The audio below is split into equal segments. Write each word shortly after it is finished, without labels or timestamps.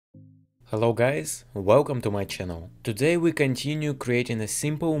Hello guys, welcome to my channel. Today we continue creating a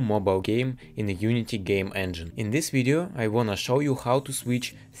simple mobile game in the Unity game engine. In this video I wanna show you how to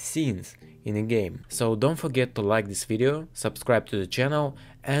switch scenes in a game. So don't forget to like this video, subscribe to the channel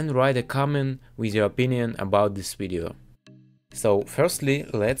and write a comment with your opinion about this video. So firstly,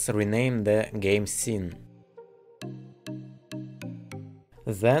 let's rename the game scene.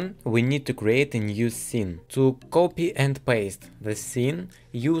 Then we need to create a new scene. To copy and paste the scene,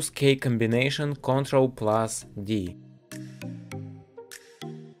 use key combination Ctrl+D.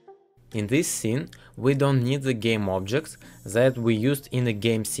 In this scene, we don't need the game objects that we used in the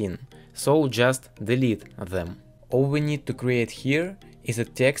game scene, so just delete them. All we need to create here is a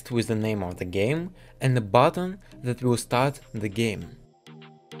text with the name of the game and a button that will start the game.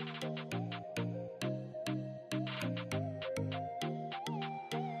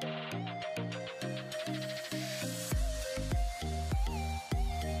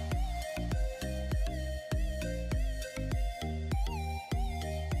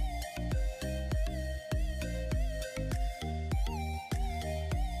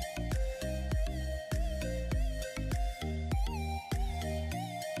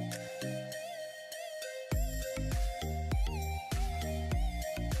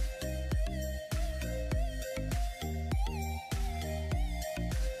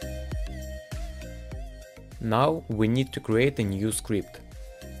 Now we need to create a new script.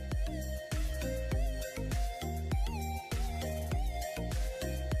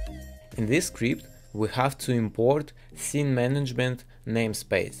 In this script we have to import scene management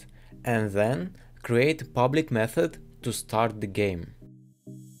namespace and then create a public method to start the game.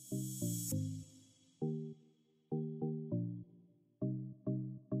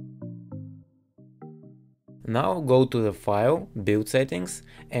 Now go to the file, build settings,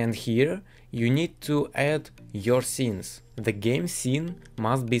 and here you need to add your scenes. The game scene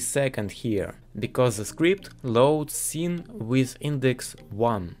must be second here, because the script loads scene with index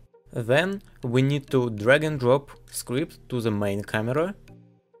 1. Then we need to drag and drop script to the main camera.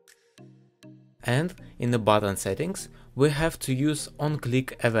 And in the button settings we have to use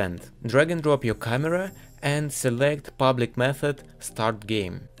onClick event. Drag and drop your camera and select public method start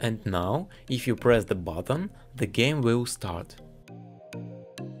game. And now if you press the button, the game will start.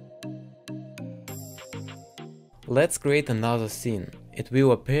 Let's create another scene. It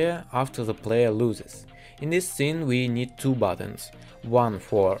will appear after the player loses. In this scene we need two buttons, one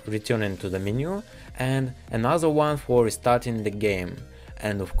for returning to the menu and another one for restarting the game.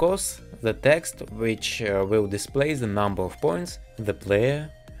 And of course the text which will display the number of points the player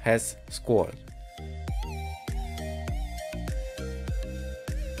has scored.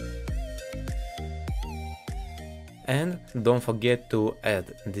 And don't forget to add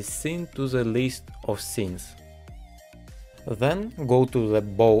this scene to the list of scenes. Then go to the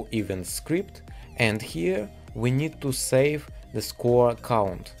bow event script and here we need to save the score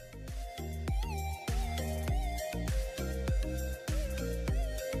count.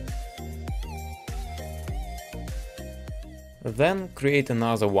 Then create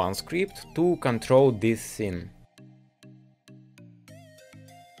another one script to control this scene.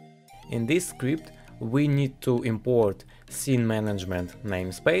 In this script we need to import scene management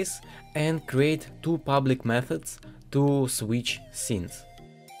namespace and create two public methods to switch scenes.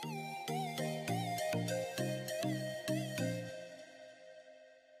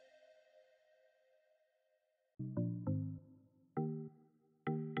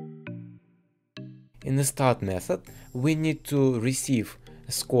 In the start method we need to receive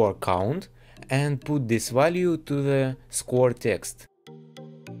a score count and put this value to the score text.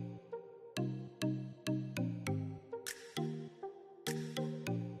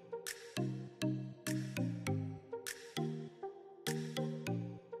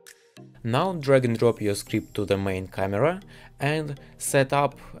 Now drag and drop your script to the main camera and set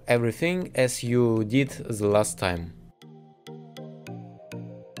up everything as you did the last time.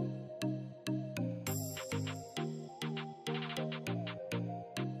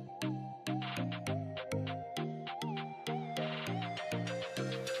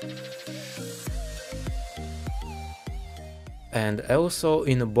 And also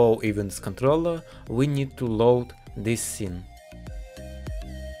in the bow events controller we need to load this scene.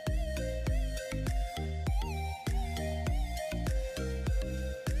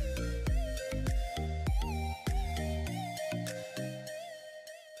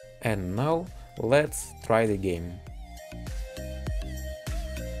 And now let's try the game.